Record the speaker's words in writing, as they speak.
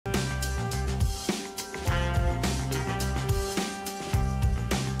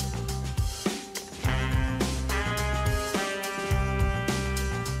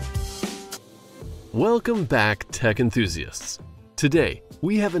Welcome back, tech enthusiasts. Today,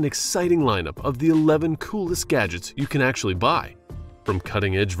 we have an exciting lineup of the 11 coolest gadgets you can actually buy. From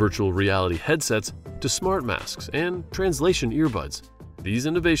cutting-edge virtual reality headsets to smart masks and translation earbuds, these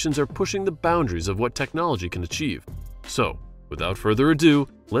innovations are pushing the boundaries of what technology can achieve. So, without further ado,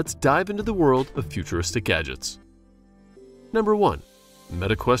 let's dive into the world of futuristic gadgets. Number 1.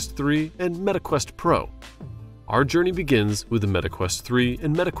 MetaQuest 3 and MetaQuest Pro. Our journey begins with the MetaQuest 3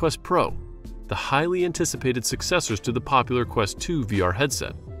 and MetaQuest Pro, the highly anticipated successors to the popular Quest 2 VR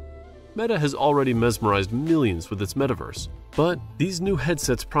headset. Meta has already mesmerized millions with its metaverse, but these new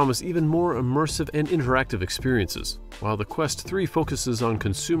headsets promise even more immersive and interactive experiences. While the Quest 3 focuses on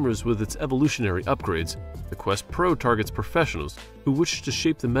consumers with its evolutionary upgrades, the Quest Pro targets professionals who wish to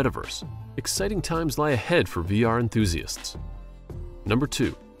shape the metaverse. Exciting times lie ahead for VR enthusiasts. Number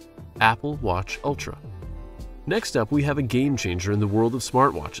 2. Apple Watch Ultra. Next up, we have a game changer in the world of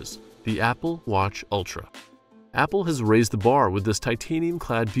smartwatches, the Apple Watch Ultra. Apple has raised the bar with this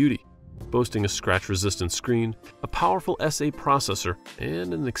titanium-clad beauty, boasting a scratch-resistant screen, a powerful S8 processor,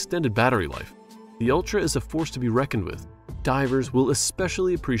 and an extended battery life. The Ultra is a force to be reckoned with. Divers will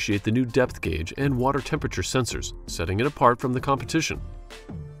especially appreciate the new depth gauge and water temperature sensors, setting it apart from the competition.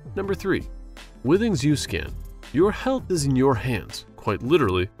 Number 3. Withings U-Scan. Your health is in your hands, quite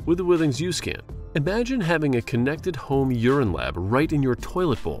literally, with the Withings U-Scan. Imagine having a connected home urine lab right in your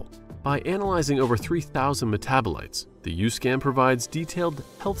toilet bowl. By analyzing over 3,000 metabolites, the U-Scan provides detailed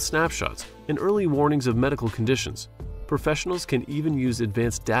health snapshots and early warnings of medical conditions. Professionals can even use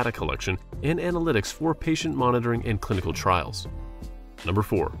advanced data collection and analytics for patient monitoring and clinical trials. Number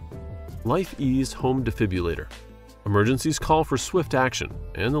 4. LifeEase Home Defibrillator. Emergencies call for swift action,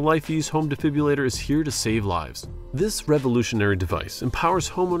 and the LifeEase Home Defibrillator is here to save lives. This revolutionary device empowers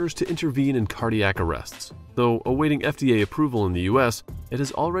homeowners to intervene in cardiac arrests. Though awaiting FDA approval in the US, it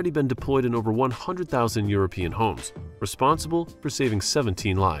has already been deployed in over 100,000 European homes, responsible for saving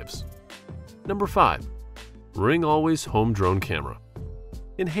 17 lives. Number 5. Ring Always Home Drone Camera.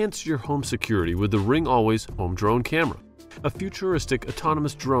 Enhance your home security with the Ring Always Home Drone Camera, a futuristic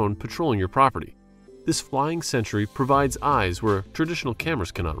autonomous drone patrolling your property. This flying sentry provides eyes where traditional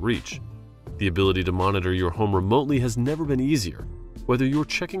cameras cannot reach. The ability to monitor your home remotely has never been easier. Whether you're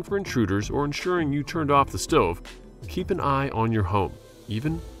checking for intruders or ensuring you turned off the stove, keep an eye on your home,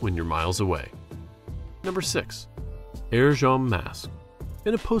 even when you're miles away. Number 6. AirJam Mask.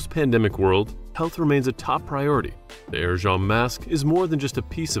 In a post-pandemic world, health remains a top priority. The AirJam Mask is more than just a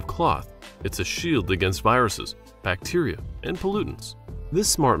piece of cloth. It's a shield against viruses, bacteria, and pollutants. This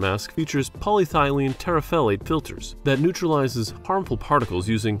smart mask features polyethylene terephthalate filters that neutralizes harmful particles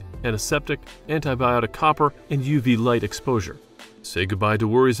using antiseptic, antibiotic copper, and UV light exposure. Say goodbye to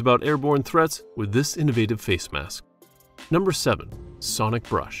worries about airborne threats with this innovative face mask. Number 7. Sonic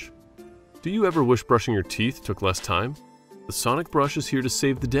Brush. Do you ever wish brushing your teeth took less time? The Sonic Brush is here to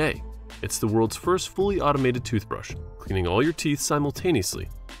save the day. It's the world's first fully automated toothbrush, cleaning all your teeth simultaneously,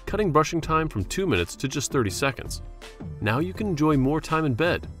 cutting brushing time from 2 minutes to just 30 seconds. Now you can enjoy more time in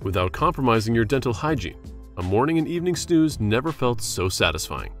bed without compromising your dental hygiene. A morning and evening snooze never felt so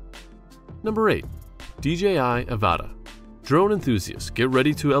satisfying. Number 8. DJI Avata. Drone enthusiasts, get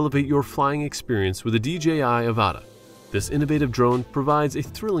ready to elevate your flying experience with the DJI Avata. This innovative drone provides a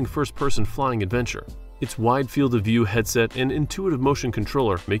thrilling first-person flying adventure. Its wide field of view headset and intuitive motion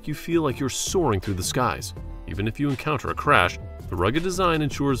controller make you feel like you're soaring through the skies. Even if you encounter a crash, the rugged design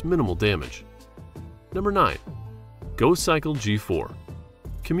ensures minimal damage. Number 9. GoCycle G4.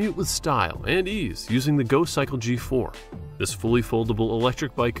 Commute with style and ease using the GoCycle G4. This fully foldable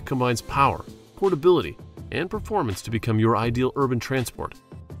electric bike combines power, portability, and performance to become your ideal urban transport.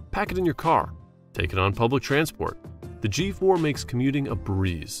 Pack it in your car. Take it on public transport. The G4 makes commuting a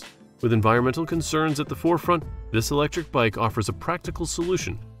breeze. With environmental concerns at the forefront, this electric bike offers a practical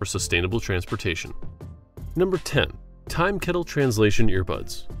solution for sustainable transportation. Number 10. TimeKettle Translation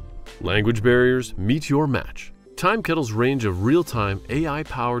Earbuds. Language barriers, meet your match. TimeKettle's range of real-time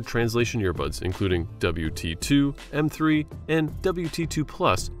AI-powered translation earbuds, including WT2, M3, and WT2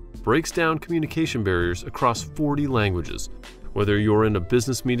 Plus, breaks down communication barriers across 40 languages. Whether you're in a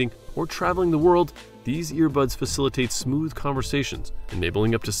business meeting or traveling the world, these earbuds facilitate smooth conversations,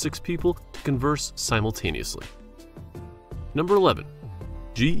 enabling up to 6 people to converse simultaneously. Number 11.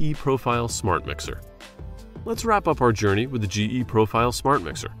 GE Profile Smart Mixer. Let's wrap up our journey with the GE Profile Smart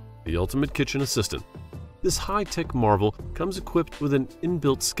Mixer, the ultimate kitchen assistant. This high-tech marvel comes equipped with an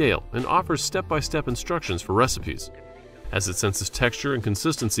inbuilt scale and offers step-by-step instructions for recipes. As it senses texture and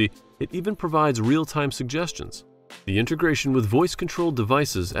consistency, it even provides real-time suggestions. The integration with voice-controlled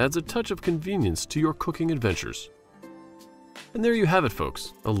devices adds a touch of convenience to your cooking adventures. And there you have it,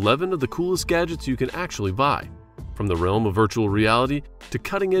 folks, 11 of the coolest gadgets you can actually buy. From the realm of virtual reality to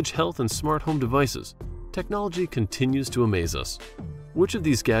cutting-edge health and smart home devices, technology continues to amaze us. Which of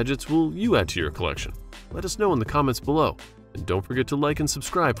these gadgets will you add to your collection? Let us know in the comments below, and don't forget to like and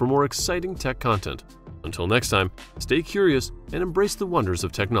subscribe for more exciting tech content. Until next time, stay curious and embrace the wonders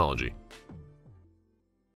of technology.